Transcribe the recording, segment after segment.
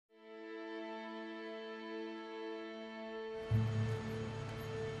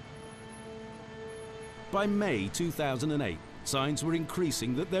By May 2008, signs were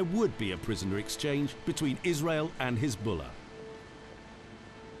increasing that there would be a prisoner exchange between Israel and Hezbollah.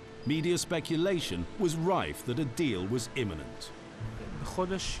 Media speculation was rife that a deal was imminent.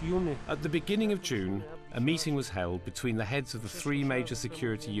 At the beginning of June, a meeting was held between the heads of the three major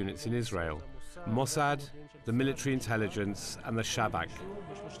security units in Israel: Mossad, the military intelligence, and the Shabak.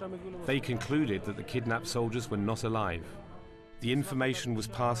 They concluded that the kidnapped soldiers were not alive. The information was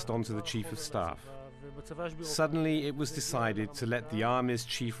passed on to the chief of staff. Suddenly, it was decided to let the army's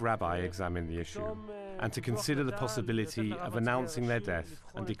chief rabbi examine the issue and to consider the possibility of announcing their death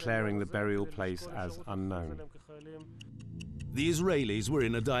and declaring the burial place as unknown. The Israelis were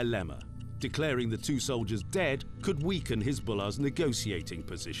in a dilemma. Declaring the two soldiers dead could weaken Hezbollah's negotiating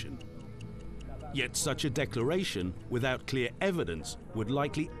position. Yet such a declaration, without clear evidence, would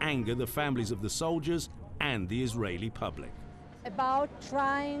likely anger the families of the soldiers and the Israeli public. About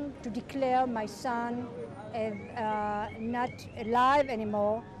trying to declare my son as not alive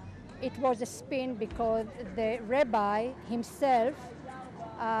anymore, it was a spin because the rabbi himself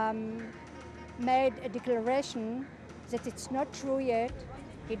made a declaration that it's not true yet.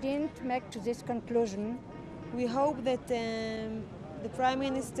 He didn't make to this conclusion. We hope that the Prime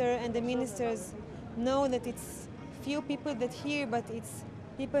Minister and the ministers know that it's few people that hear, but it's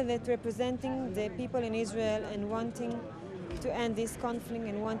people that representing the people in Israel and wanting to end this conflict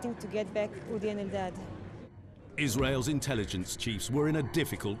and wanting to get back Udi and Eldad. Israel's intelligence chiefs were in a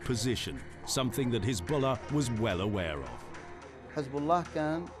difficult position, something that Hezbollah was well aware of.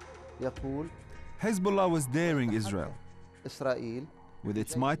 Hezbollah was daring Israel, with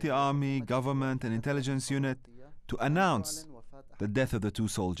its mighty army, government, and intelligence unit, to announce the death of the two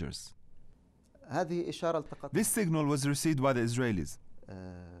soldiers. This signal was received by the Israelis.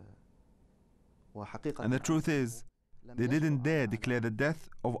 And the truth is, they didn't dare declare the death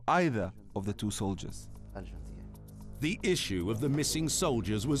of either of the two soldiers. The issue of the missing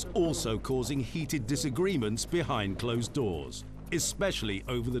soldiers was also causing heated disagreements behind closed doors, especially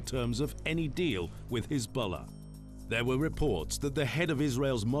over the terms of any deal with Hezbollah. There were reports that the head of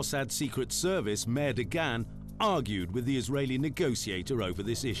Israel's Mossad Secret Service, Meir Dagan, argued with the Israeli negotiator over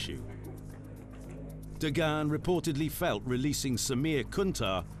this issue. Dagan reportedly felt releasing Samir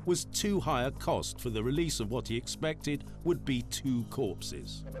Kuntar was too high a cost for the release of what he expected would be two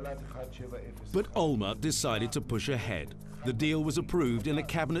corpses. But Olmert decided to push ahead. The deal was approved in a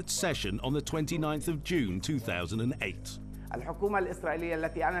cabinet session on the 29th of June 2008.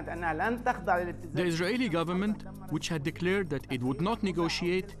 The Israeli government, which had declared that it would not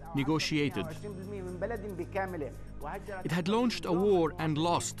negotiate, negotiated. It had launched a war and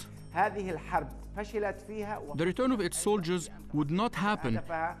lost. The return of its soldiers would not happen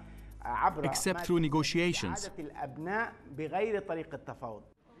except through negotiations.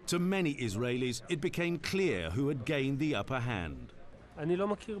 To many Israelis, it became clear who had gained the upper hand.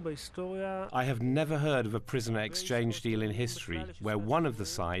 I have never heard of a prisoner exchange deal in history where one of the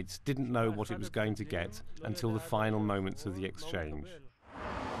sides didn't know what it was going to get until the final moments of the exchange.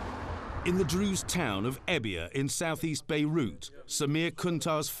 In the Druze town of Ebia in southeast Beirut, Samir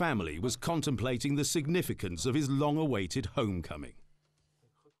Kuntar's family was contemplating the significance of his long-awaited homecoming.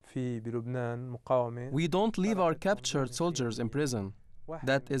 We don't leave our captured soldiers in prison.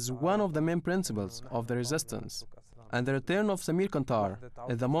 That is one of the main principles of the resistance. And the return of Samir Kuntar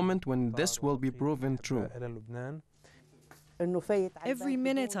is the moment when this will be proven true. Every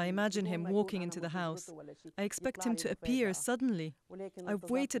minute I imagine him walking into the house. I expect him to appear suddenly. I've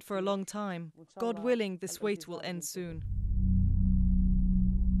waited for a long time. God willing, this wait will end soon.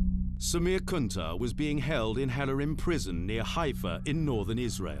 Samir Kuntar was being held in Halarim prison near Haifa in northern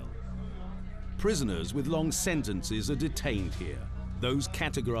Israel. Prisoners with long sentences are detained here, those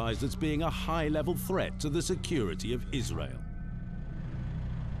categorized as being a high-level threat to the security of Israel.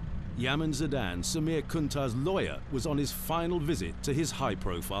 Yamin Zadan, Samir Kuntar's lawyer, was on his final visit to his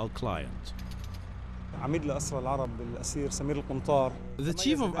high-profile client. The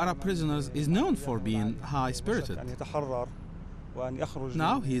chief of Arab prisoners is known for being high-spirited.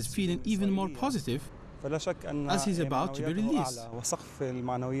 Now he is feeling even more positive as he's about to be released.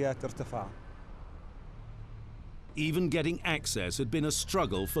 Even getting access had been a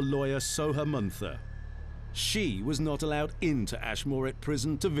struggle for lawyer Soha Munther. She was not allowed into Ashmoret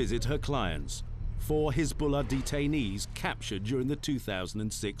prison to visit her clients, 4 Hezbollah detainees captured during the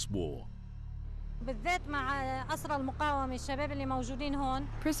 2006 war.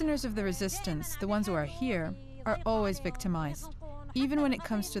 Prisoners of the resistance, the ones who are here, are always victimized, even when it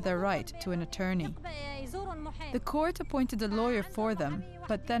comes to their right to an attorney. The court appointed a lawyer for them,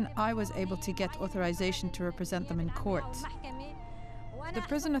 but then I was able to get authorization to represent them in court. The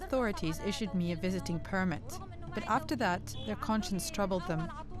prison authorities issued me a visiting permit, but after that, their conscience troubled them,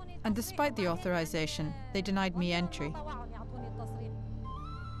 and despite the authorization, they denied me entry.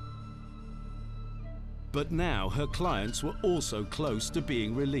 But now her clients were also close to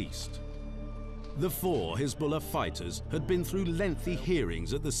being released. The 4 Hezbollah fighters had been through lengthy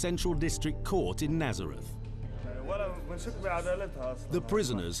hearings at the Central District Court in Nazareth. The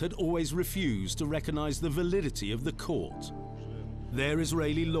prisoners had always refused to recognize the validity of the court. Their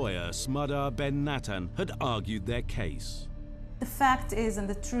Israeli lawyer, Smadar Ben Natan, had argued their case. The fact is, and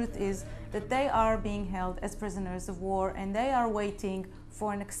the truth is, that they are being held as prisoners of war, and they are waiting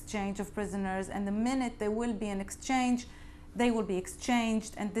for an exchange of prisoners, and the minute there will be an exchange, they will be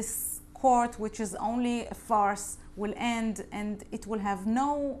exchanged, and this court, which is only a farce, will end, and it will have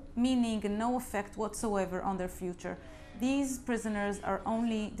no meaning and no effect whatsoever on their future. These prisoners are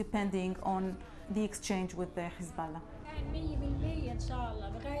only depending on the exchange with the Hezbollah.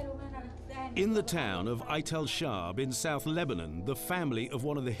 In the town of Ait el-Shab in South Lebanon, the family of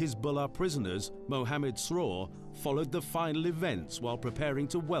one of the Hezbollah prisoners, Mohammed Sroor, followed the final events while preparing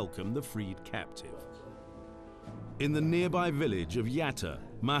to welcome the freed captive. In the nearby village of Yatta,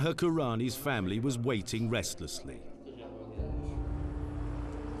 Maher Karani's family was waiting restlessly.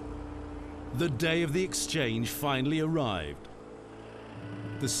 The day of the exchange finally arrived,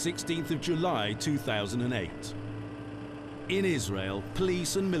 the 16th of July 2008. In Israel,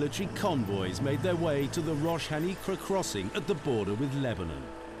 police and military convoys made their way to the Rosh Hanikra crossing at the border with Lebanon.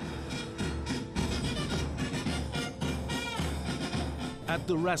 At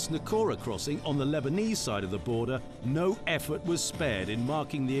the Ras Nakora crossing on the Lebanese side of the border, no effort was spared in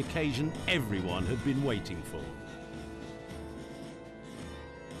marking the occasion everyone had been waiting for.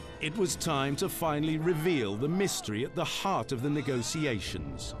 It was time to finally reveal the mystery at the heart of the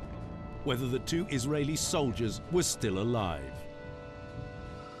negotiations: whether the 2 Israeli soldiers were still alive.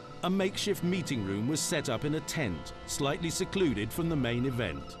 A makeshift meeting room was set up in a tent, slightly secluded from the main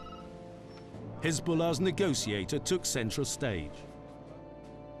event. Hezbollah's negotiator took central stage.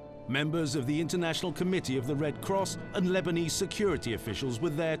 Members of the International Committee of the Red Cross and Lebanese security officials were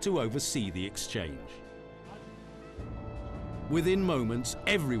there to oversee the exchange. Within moments,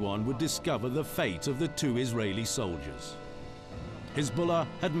 everyone would discover the fate of the 2 Israeli soldiers. Hezbollah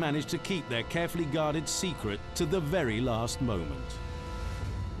had managed to keep their carefully guarded secret to the very last moment.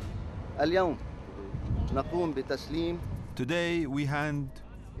 Today we hand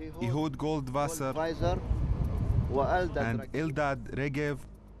Ehud Goldwasser and Eldad Regev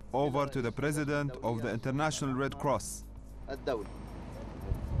over to the President of the International Red Cross.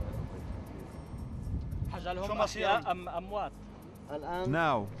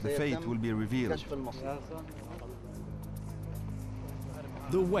 Now the fate will be revealed.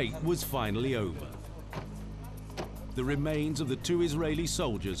 The wait was finally over. The remains of the 2 Israeli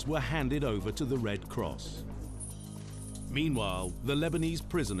soldiers were handed over to the Red Cross. Meanwhile, the Lebanese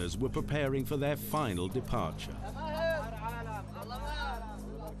prisoners were preparing for their final departure.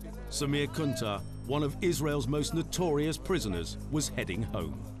 Samir Kuntar, one of Israel's most notorious prisoners, was heading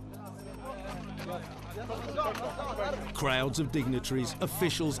home. Crowds of dignitaries,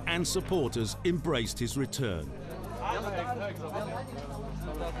 officials and supporters embraced his return.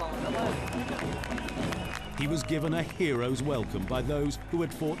 He was given a hero's welcome by those who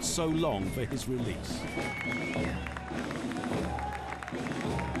had fought so long for his release.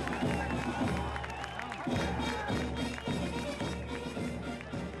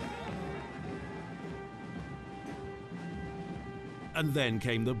 And then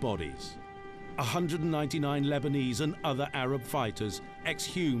came the bodies. 199 Lebanese and other Arab fighters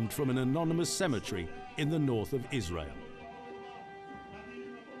exhumed from an anonymous cemetery in the north of Israel.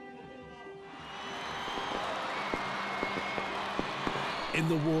 In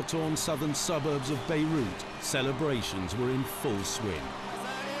the war-torn southern suburbs of Beirut, celebrations were in full swing.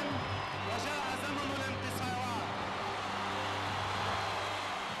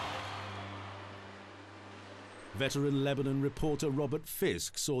 Veteran Lebanon reporter Robert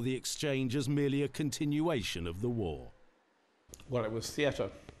Fisk saw the exchange as merely a continuation of the war. Well, it was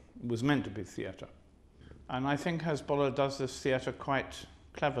theatre. It was meant to be theatre. And I think Hezbollah does this theatre quite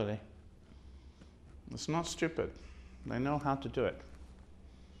cleverly. It's not stupid. They know how to do it.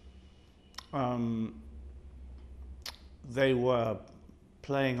 They were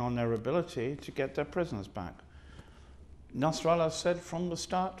playing on their ability to get their prisoners back. Nasrallah said from the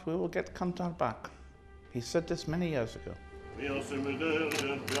start, we will get Kuntar back. He said this many years ago.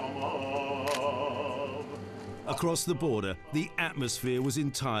 Across the border, the atmosphere was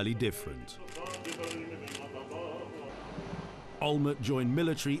entirely different. Olmert joined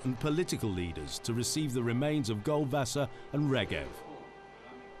military and political leaders to receive the remains of Goldwasser and Regev.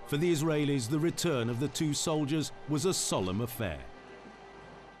 For the Israelis, the return of the two soldiers was a solemn affair.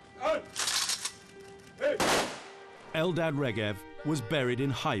 Eldad Regev was buried in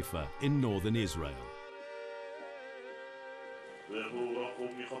Haifa in northern Israel.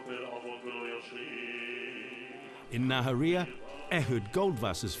 In Nahariya, Ehud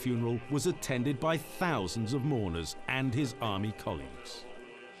Goldwasser's funeral was attended by thousands of mourners and his army colleagues.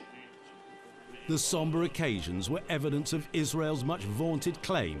 The somber occasions were evidence of Israel's much vaunted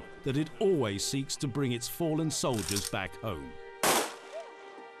claim that it always seeks to bring its fallen soldiers back home.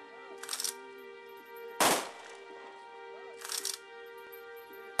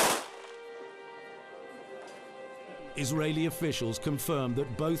 Israeli officials confirmed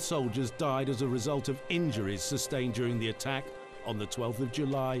that both soldiers died as a result of injuries sustained during the attack on the 12th of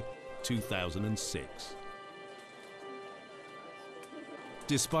July, 2006.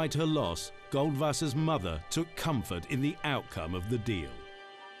 Despite her loss, Goldwasser's mother took comfort in the outcome of the deal.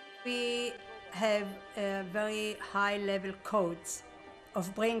 We have very high-level codes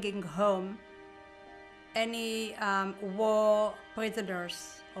of bringing home any war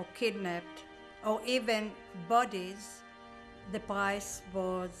prisoners or kidnapped, or even bodies. The price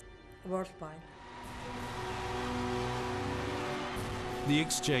was worthwhile. The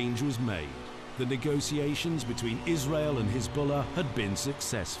exchange was made. The negotiations between Israel and Hezbollah had been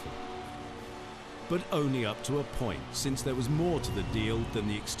successful. But only up to a point, since there was more to the deal than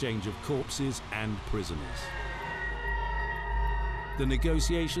the exchange of corpses and prisoners. The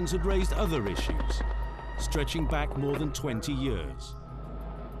negotiations had raised other issues, stretching back more than 20 years,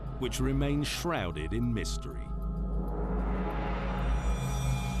 which remain shrouded in mystery.